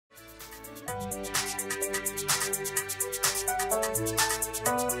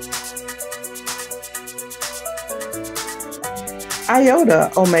Iota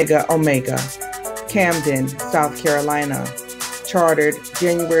Omega Omega, Camden, South Carolina, chartered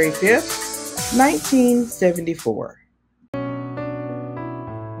January 5th, 1974.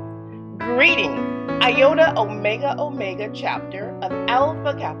 Greetings! Iota Omega Omega chapter of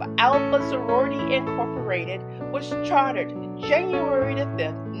Alpha Kappa Alpha Sorority Incorporated was chartered January the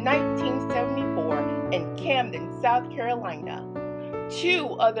 5th, 1974 in Camden, South Carolina.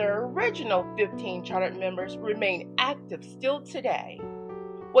 2 of the original 15 chartered members remain active still today.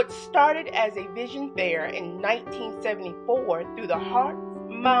 What started as a vision fair in 1974 through the hearts,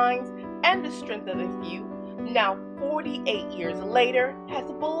 minds, and the strength of a few, now 48 years later, has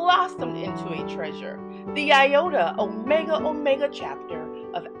blossomed into a treasure, the Iota Omega Omega chapter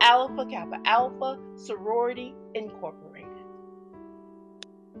of Alpha Kappa Alpha Sorority Incorporated.